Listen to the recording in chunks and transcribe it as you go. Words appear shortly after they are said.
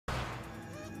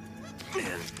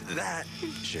And that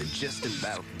should just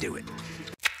about do it.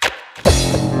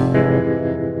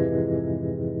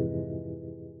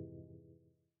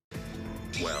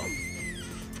 Well,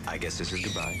 I guess this is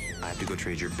goodbye. I have to go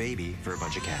trade your baby for a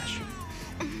bunch of cash.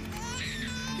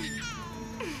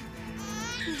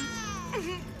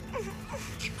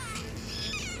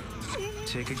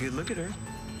 Take a good look at her.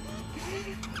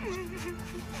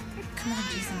 Come on,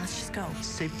 Jason, let's just go.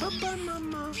 Say bye-bye,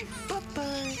 Mama.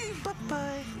 Bye-bye.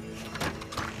 Bye-bye.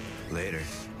 Later.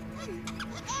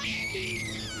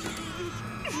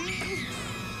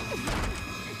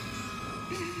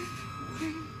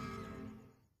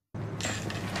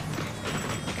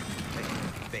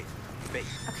 Babe.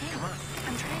 Okay, Come on.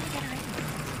 I'm trying to get her in.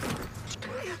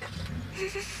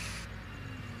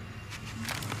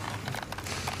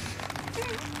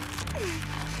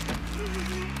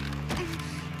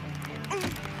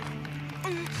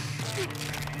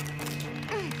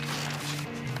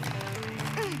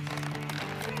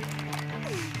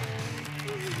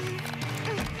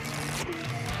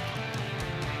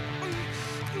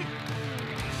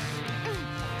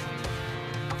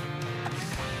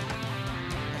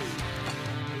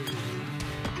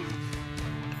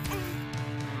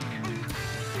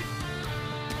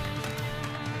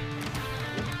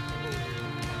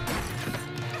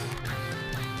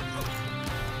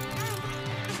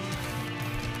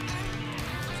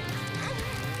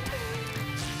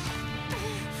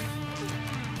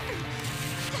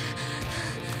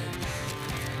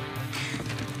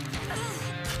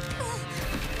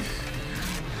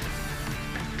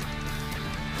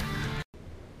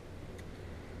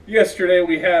 Yesterday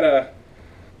we had a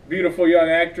beautiful young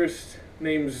actress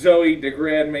named Zoe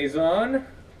Maison.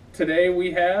 Today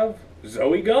we have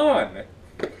Zoe Gone.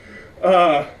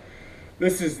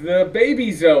 This is the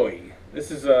baby Zoe.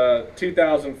 This is a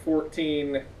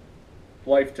 2014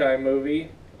 Lifetime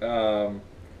movie.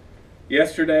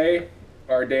 Yesterday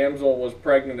our damsel was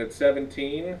pregnant at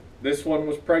 17. This one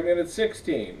was pregnant at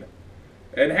 16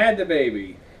 and had the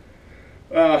baby.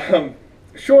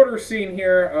 Shorter scene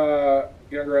here.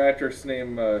 Younger actress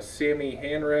named Sammi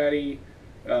Hanratty.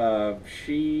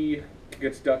 She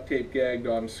gets duct tape gagged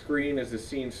on screen as the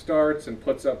scene starts and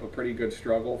puts up a pretty good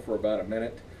struggle for about a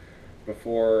minute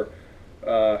before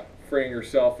freeing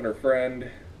herself and her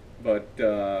friend. But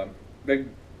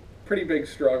pretty big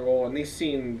struggle, and the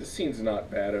scene's not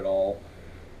bad at all.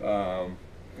 I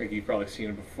think you've probably seen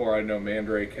it before. I know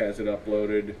Mandrake has it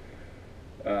uploaded,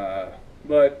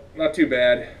 but not too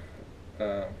bad.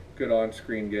 Good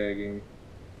on-screen gagging.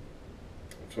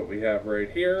 That's what we have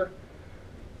right here.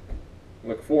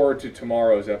 Look forward to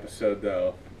tomorrow's episode,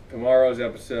 though. Tomorrow's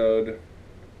episode,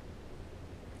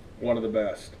 one of the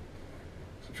best.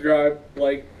 Subscribe,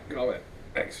 like, comment.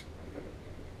 Thanks.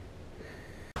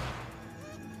 And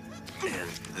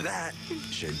that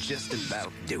should just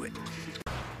about do it.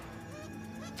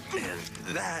 And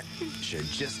that should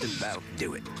just about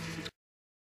do it.